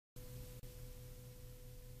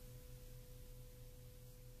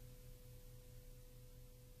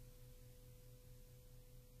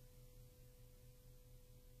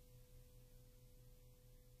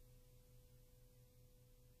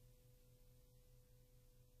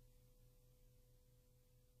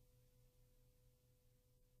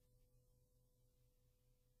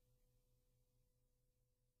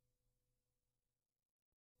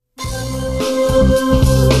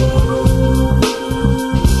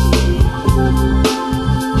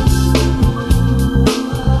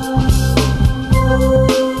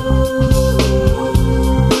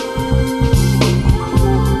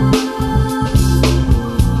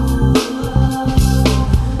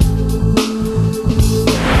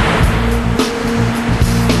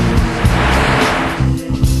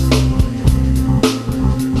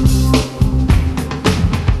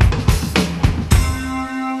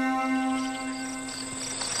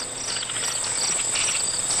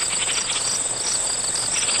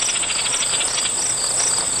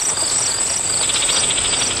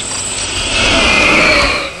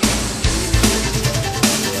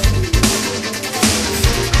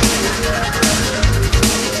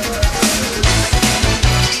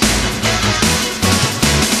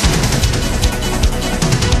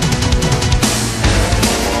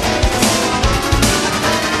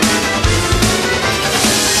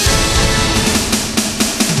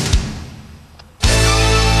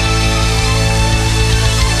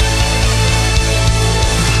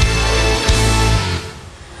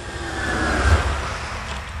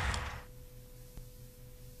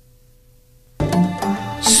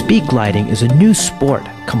Speed gliding is a new sport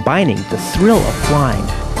combining the thrill of flying,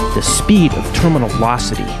 the speed of terminal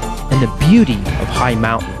velocity, and the beauty of high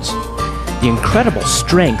mountains. The incredible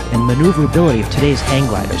strength and maneuverability of today's hang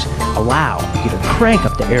gliders allow you to crank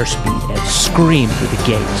up the airspeed and scream through the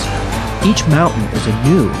gates. Each mountain is a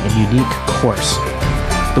new and unique course.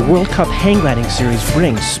 The World Cup Hang Gliding Series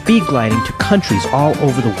brings speed gliding to countries all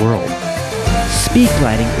over the world. Speed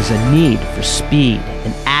gliding is a need for speed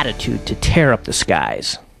and attitude to tear up the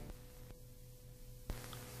skies.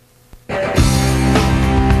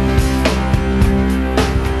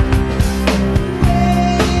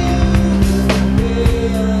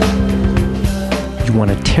 You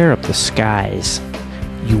want to tear up the skies.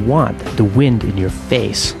 You want the wind in your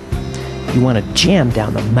face. You want to jam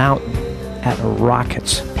down the mountain at a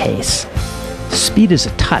rocket's pace. Speed is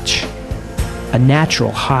a touch, a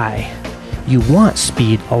natural high. You want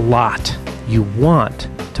speed a lot. You want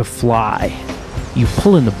to fly. You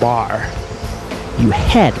pull in the bar. You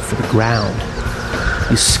head for the ground.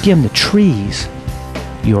 You skim the trees.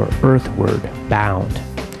 You're earthward bound.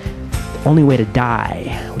 The only way to die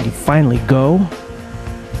when you finally go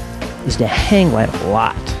is to hang glide a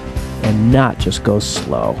lot and not just go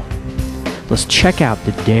slow. Let's check out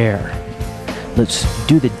the dare. Let's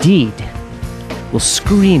do the deed. We'll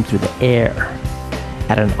scream through the air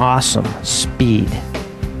at an awesome speed.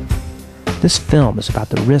 This film is about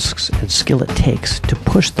the risks and skill it takes to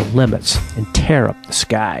push the limits and tear up the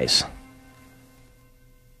skies.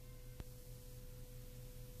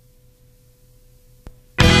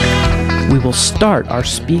 We will start our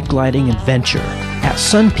speed gliding adventure at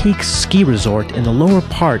Sun Peak Ski Resort in the lower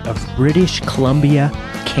part of British Columbia,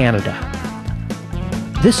 Canada.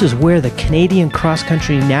 This is where the Canadian Cross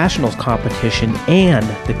Country Nationals competition and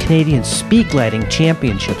the Canadian Speed Gliding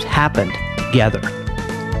Championships happened together.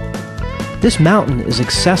 This mountain is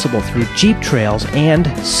accessible through jeep trails and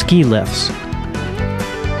ski lifts.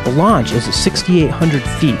 The launch is at 6,800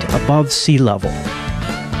 feet above sea level.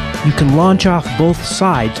 You can launch off both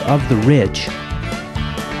sides of the ridge.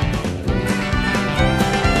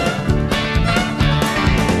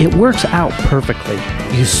 It works out perfectly.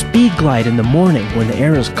 You speed glide in the morning when the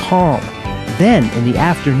air is calm. Then, in the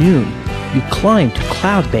afternoon, you climb to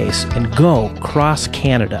cloud base and go cross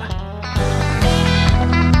Canada.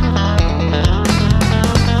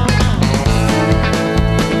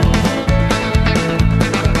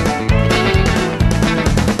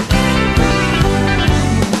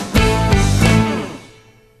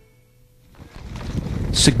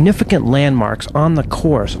 Significant landmarks on the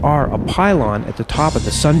course are a pylon at the top of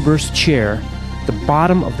the Sunburst Chair, the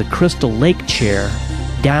bottom of the Crystal Lake Chair,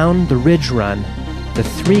 down the ridge run, the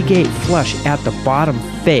three-gate flush at the bottom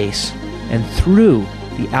face, and through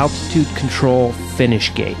the altitude control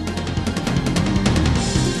finish gate.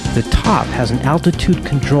 The top has an altitude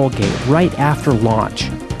control gate right after launch.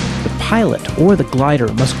 The pilot or the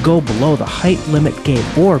glider must go below the height limit gate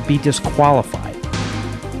or be disqualified.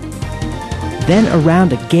 Then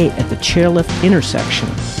around a gate at the chairlift intersection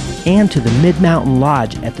and to the Mid-Mountain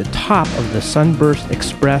Lodge at the top of the Sunburst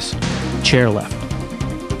Express chairlift.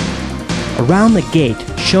 Around the gate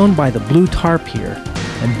shown by the blue tarp here,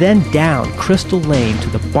 and then down Crystal Lane to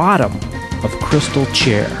the bottom of Crystal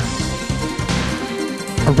Chair.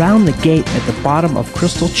 Around the gate at the bottom of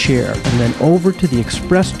Crystal Chair and then over to the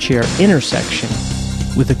Express Chair intersection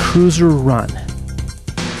with a cruiser run.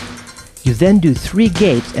 You then do 3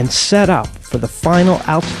 gates and set up for the final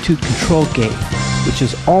altitude control gate, which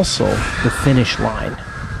is also the finish line.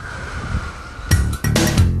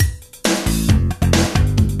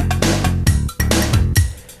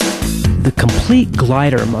 The complete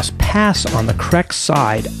glider must pass on the correct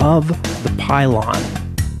side of the pylon.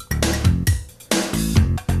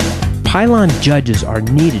 Pylon judges are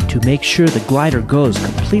needed to make sure the glider goes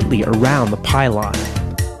completely around the pylon.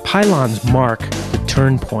 Pylons mark the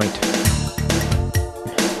turn point.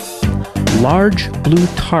 Large blue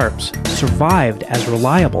tarps survived as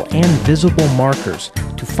reliable and visible markers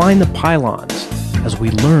to find the pylons as we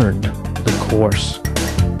learned the course.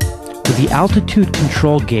 With the altitude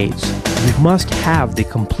control gates, you must have the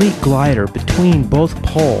complete glider between both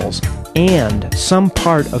poles and some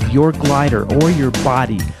part of your glider or your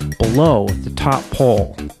body below the top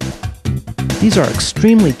pole. These are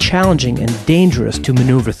extremely challenging and dangerous to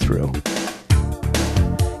maneuver through.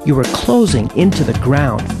 You are closing into the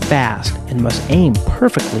ground fast and must aim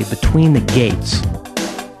perfectly between the gates.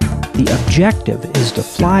 The objective is to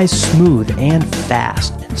fly smooth and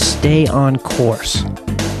fast and stay on course.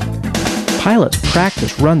 Pilots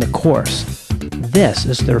practice run the course. This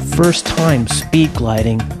is their first time speed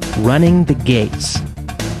gliding, running the gates.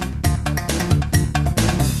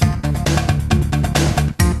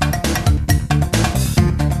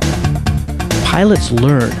 Pilots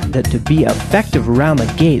learn that to be effective around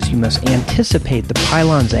the gates, you must anticipate the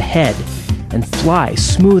pylons ahead and fly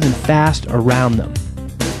smooth and fast around them.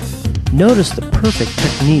 Notice the perfect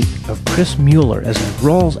technique of Chris Mueller as he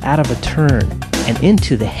rolls out of a turn and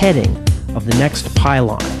into the heading of the next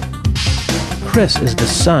pylon. Chris is the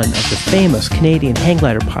son of the famous Canadian hang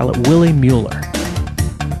glider pilot Willie Mueller.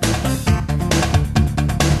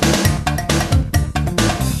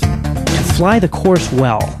 To fly the course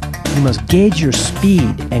well, you must gauge your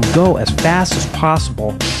speed and go as fast as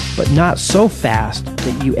possible, but not so fast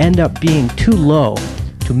that you end up being too low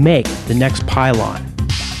to make the next pylon.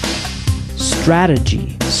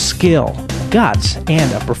 Strategy, skill, guts,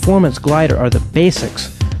 and a performance glider are the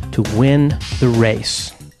basics to win the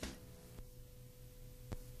race.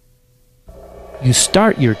 You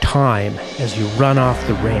start your time as you run off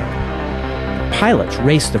the ramp. Pilots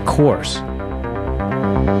race the course.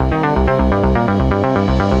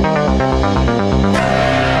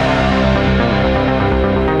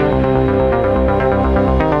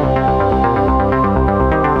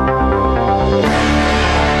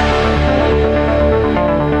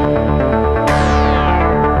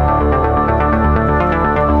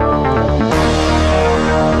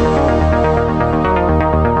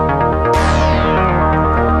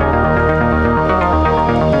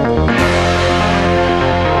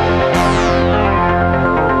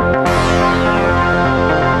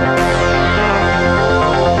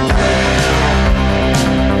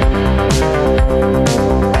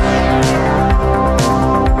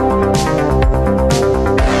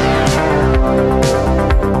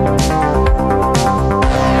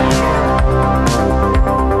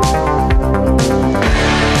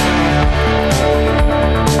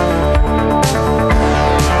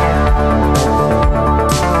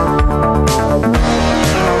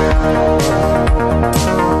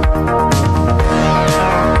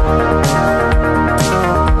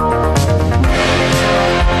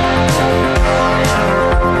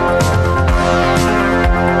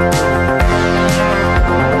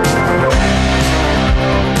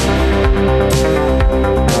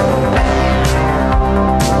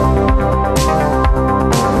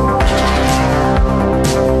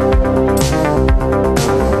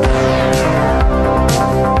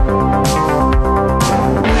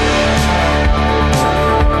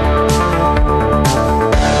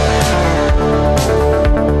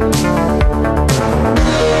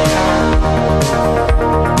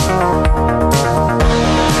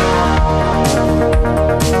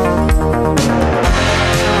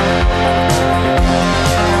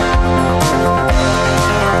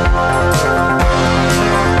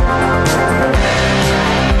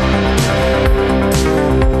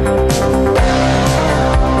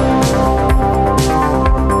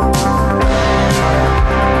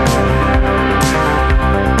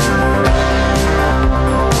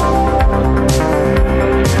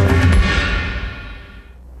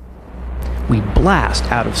 We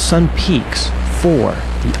blast out of Sun Peaks for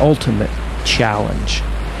the ultimate challenge.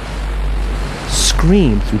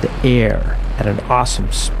 Scream through the air at an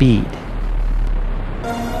awesome speed.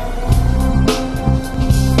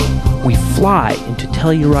 We fly into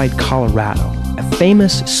Telluride, Colorado, a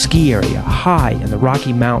famous ski area high in the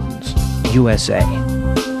Rocky Mountains, USA.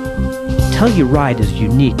 Telluride is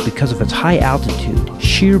unique because of its high altitude,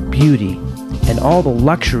 sheer beauty, and all the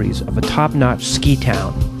luxuries of a top-notch ski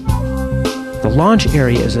town. The launch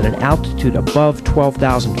area is at an altitude above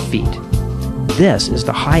 12,000 feet. This is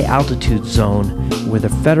the high altitude zone where the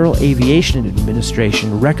Federal Aviation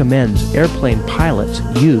Administration recommends airplane pilots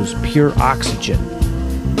use pure oxygen.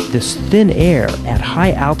 This thin air at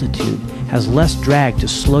high altitude has less drag to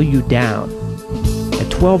slow you down.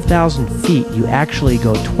 At 12,000 feet, you actually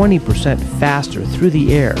go 20% faster through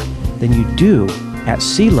the air than you do at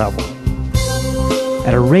sea level.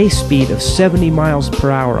 At a race speed of 70 miles per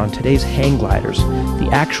hour on today's hang gliders, the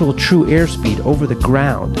actual true airspeed over the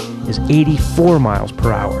ground is 84 miles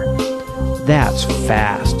per hour. That's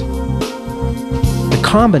fast. The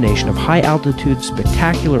combination of high altitude,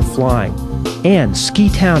 spectacular flying, and ski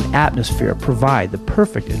town atmosphere provide the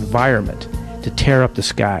perfect environment to tear up the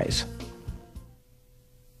skies.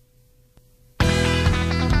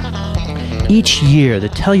 Each year, the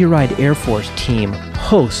Telluride Air Force team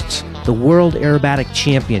hosts the World Aerobatic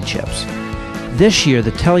Championships. This year,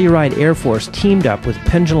 the Telluride Air Force teamed up with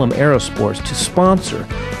Pendulum Aerosports to sponsor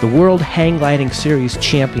the World Hang Gliding Series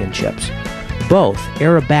Championships, both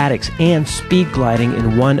aerobatics and speed gliding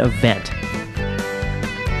in one event.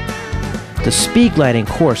 The speed gliding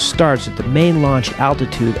course starts at the main launch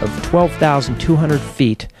altitude of 12,200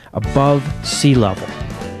 feet above sea level.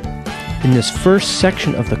 In this first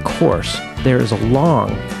section of the course, there is a long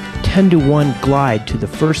 10-to-1 glide to the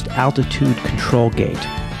first altitude control gate.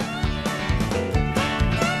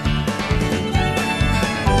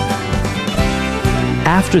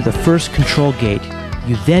 After the first control gate,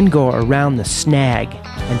 you then go around the snag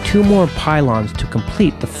and 2 more pylons to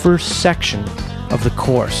complete the first section of the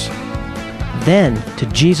course. Then to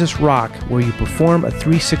Jesus Rock, where you perform a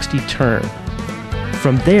 360 turn.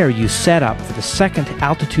 From there, you set up for the second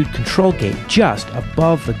altitude control gate just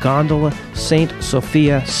above the gondola St.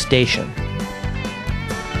 Sophia station.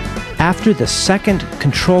 After the second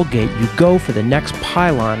control gate, you go for the next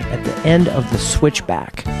pylon at the end of the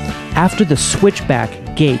switchback. After the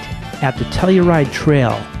switchback gate at the Telluride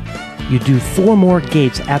Trail, you do 4 more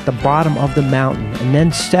gates at the bottom of the mountain and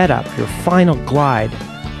then set up your final glide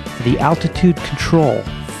for the altitude control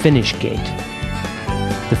finish gate.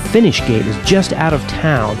 The finish gate is just out of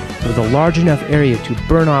town with a large enough area to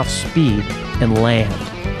burn off speed and land.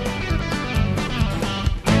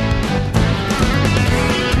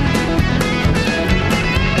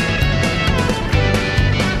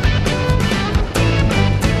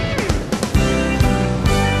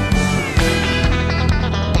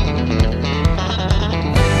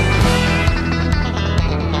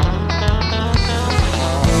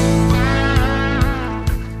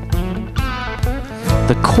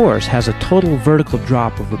 The course has a total vertical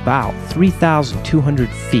drop of about 3,200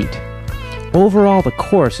 feet. Overall, the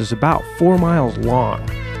course is about 4 miles long.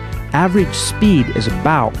 Average speed is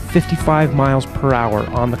about 55 miles per hour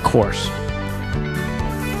on the course.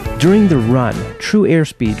 During the run, true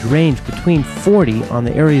airspeeds range between 40 on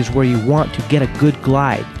the areas where you want to get a good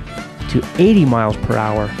glide to 80 miles per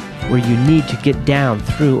hour where you need to get down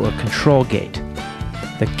through a control gate.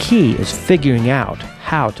 The key is figuring out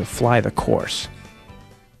how to fly the course.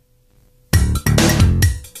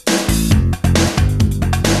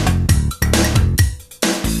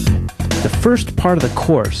 The first part of the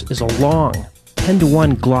course is a long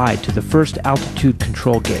 10-to-1 glide to the first altitude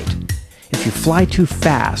control gate. If you fly too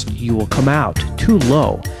fast, you will come out too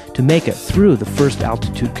low to make it through the first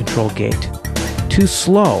altitude control gate. Too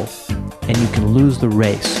slow, and you can lose the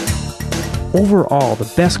race. Overall,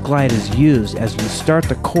 the best glide is used as you start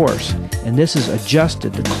the course, and this is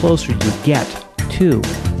adjusted the closer you get to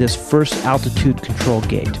this first altitude control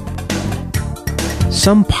gate.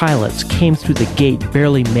 Some pilots came through the gate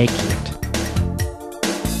barely making it.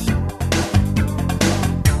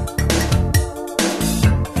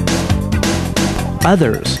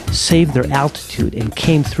 Others saved their altitude and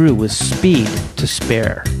came through with speed to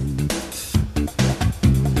spare.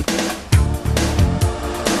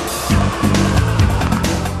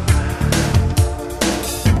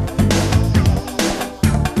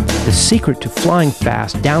 The secret to flying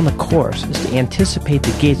fast down the course is to anticipate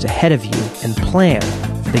the gates ahead of you and plan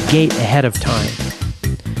for the gate ahead of time.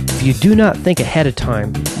 If you do not think ahead of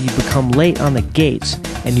time, you become late on the gates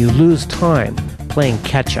and you lose time playing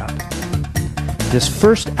catch-up. This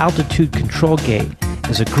first altitude control gate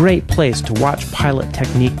is a great place to watch pilot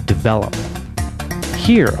technique develop.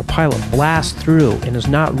 Here, a pilot blasts through and is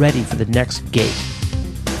not ready for the next gate.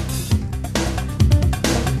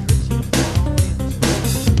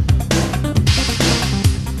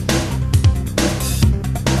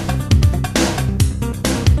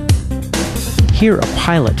 Here, a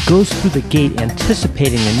pilot goes through the gate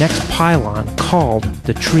anticipating the next pylon called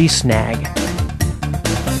the tree snag.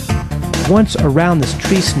 Once around this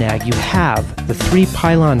tree snag, you have the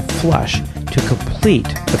 3-pylon flush to complete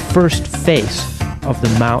the first face of the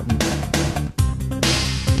mountain.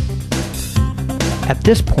 At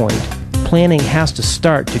this point, planning has to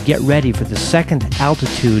start to get ready for the second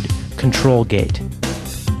altitude control gate.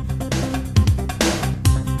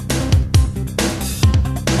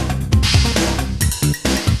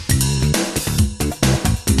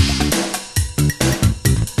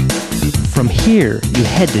 From here, you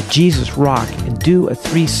head to Jesus Rock and do a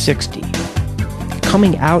 360.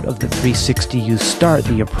 Coming out of the 360, you start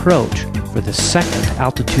the approach for the second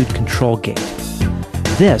altitude control gate.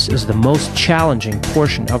 This is the most challenging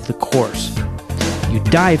portion of the course. You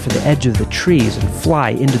dive for the edge of the trees and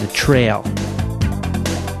fly into the trail.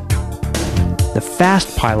 The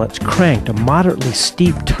fast pilots cranked a moderately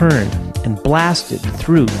steep turn and blasted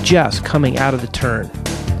through just coming out of the turn.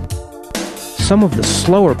 Some of the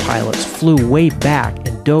slower pilots flew way back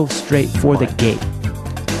and dove straight for the gate.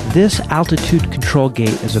 This altitude control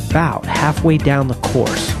gate is about halfway down the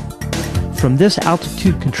course. From this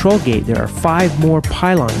altitude control gate, there are 5 more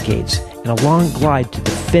pylon gates and a long glide to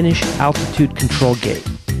the finish altitude control gate.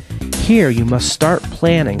 Here you must start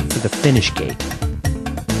planning for the finish gate.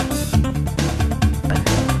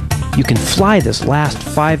 You can fly this last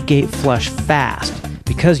 5-gate flush fast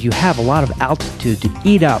because you have a lot of altitude to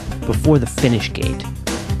eat up before the finish gate.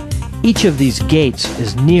 Each of these gates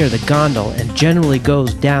is near the gondole and generally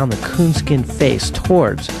goes down the coonskin face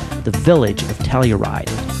towards the village of Telluride.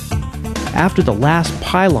 After the last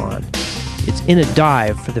pylon, it's in a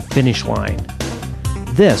dive for the finish line.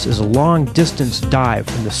 This is a long-distance dive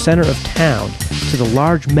from the center of town to the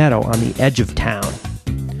large meadow on the edge of town.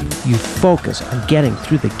 You focus on getting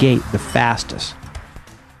through the gate the fastest.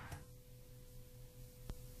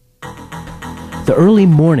 The early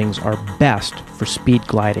mornings are best for speed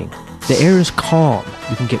gliding. The air is calm.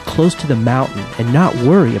 You can get close to the mountain and not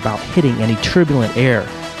worry about hitting any turbulent air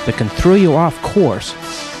that can throw you off course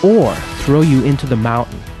or throw you into the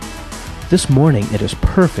mountain. This morning it is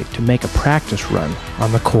perfect to make a practice run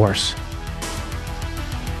on the course.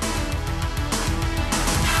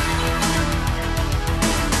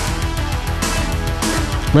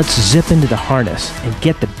 Let's zip into the harness and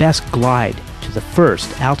get the best glide to the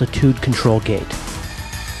first altitude control gate.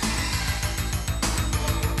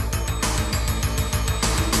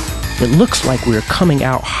 It looks like we are coming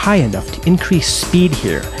out high enough to increase speed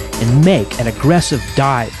here and make an aggressive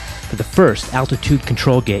dive for the first altitude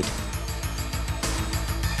control gate.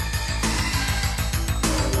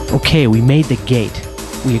 Okay, we made the gate.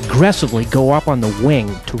 We aggressively go up on the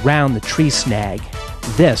wing to round the tree snag.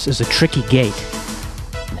 This is a tricky gate.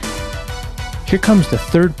 Here comes the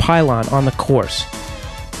third pylon on the course.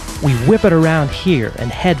 We whip it around here and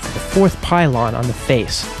head for the fourth pylon on the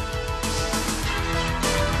face.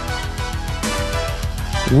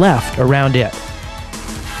 Left around it.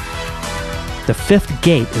 The fifth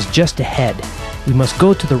gate is just ahead. We must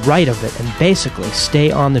go to the right of it and basically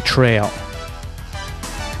stay on the trail.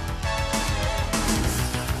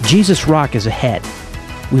 Jesus Rock is ahead.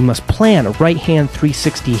 We must plan a right-hand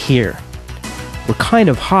 360 here. We're kind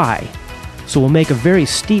of high, so we'll make a very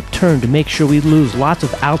steep turn to make sure we lose lots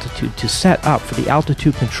of altitude to set up for the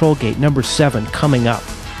altitude control gate number 7 coming up.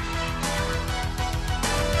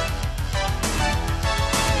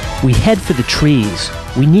 We head for the trees.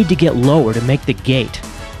 We need to get lower to make the gate.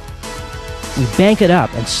 We bank it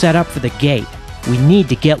up and set up for the gate. We need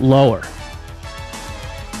to get lower.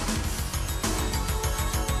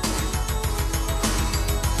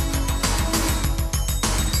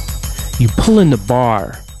 You pull in the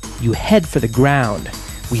bar. You head for the ground.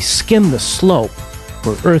 We skim the slope.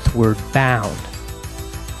 We're earthward bound.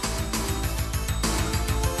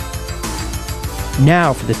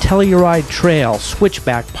 Now for the Telluride Trail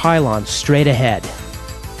switchback pylon straight ahead.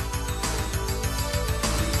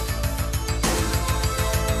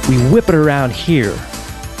 We whip it around here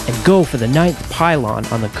and go for the 9th pylon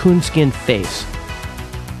on the coonskin face.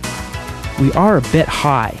 We are a bit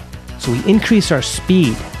high, so we increase our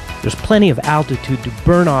speed. There's plenty of altitude to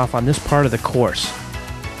burn off on this part of the course.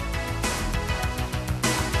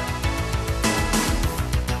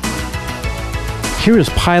 Here is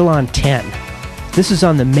pylon 10. This is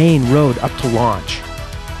on the main road up to launch.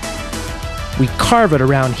 We carve it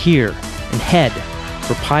around here and head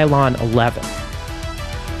for pylon 11.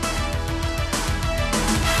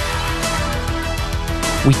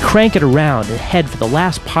 We crank it around and head for the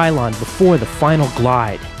last pylon before the final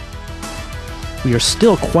glide. We are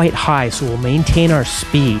still quite high, so we'll maintain our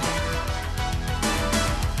speed.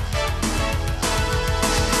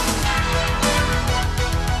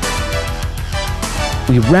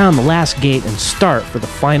 We round the last gate and start for the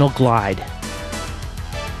final glide.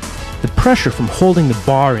 The pressure from holding the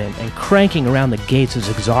bar in and cranking around the gates is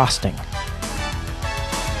exhausting.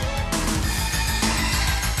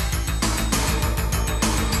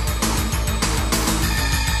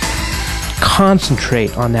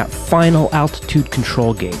 Concentrate on that final altitude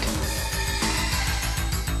control gate.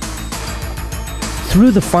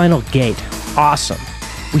 Through the final gate, awesome.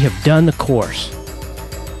 We have done the course.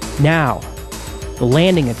 Now, the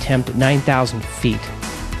landing attempt at 9,000 feet.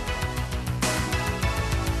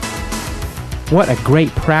 What a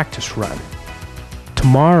great practice run.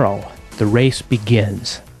 Tomorrow, the race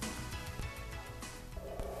begins.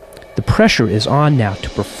 The pressure is on now to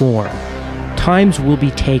perform. Times will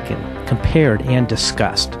be taken, compared and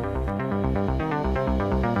discussed.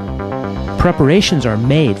 Preparations are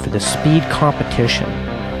made for the speed competition.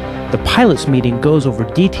 The pilots' meeting goes over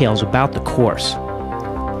details about the course.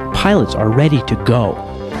 Pilots are ready to go.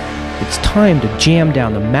 It's time to jam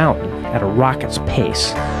down the mountain at a rocket's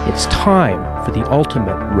pace. It's time for the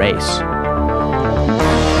ultimate race.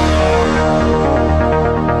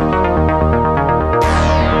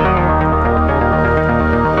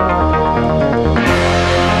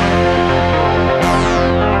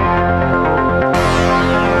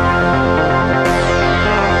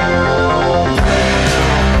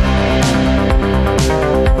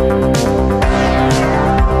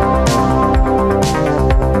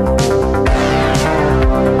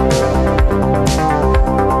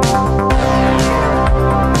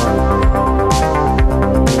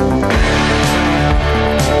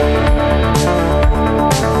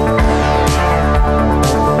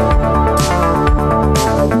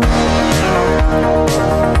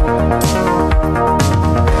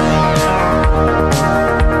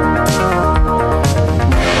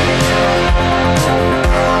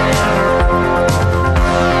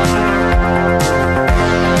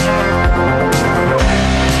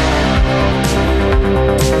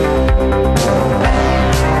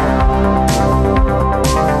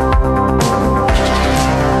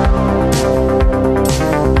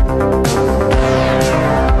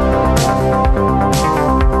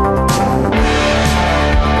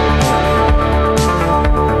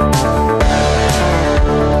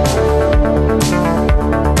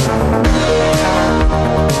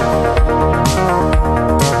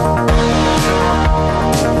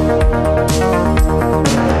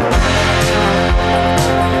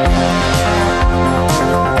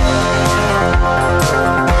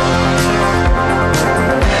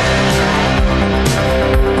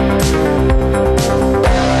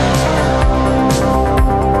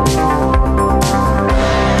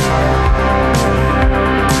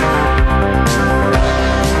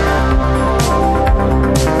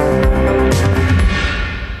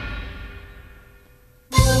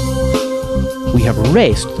 We have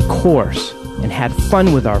raced the course and had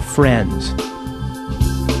fun with our friends.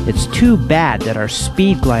 It's too bad that our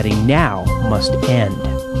speed gliding now must end.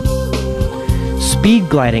 Speed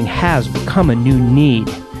gliding has become a new need.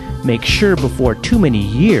 Make sure before too many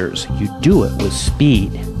years you do it with speed.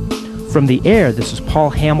 From the air, this is Paul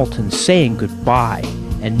Hamilton saying goodbye,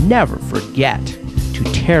 and never forget to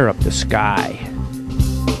tear up the sky.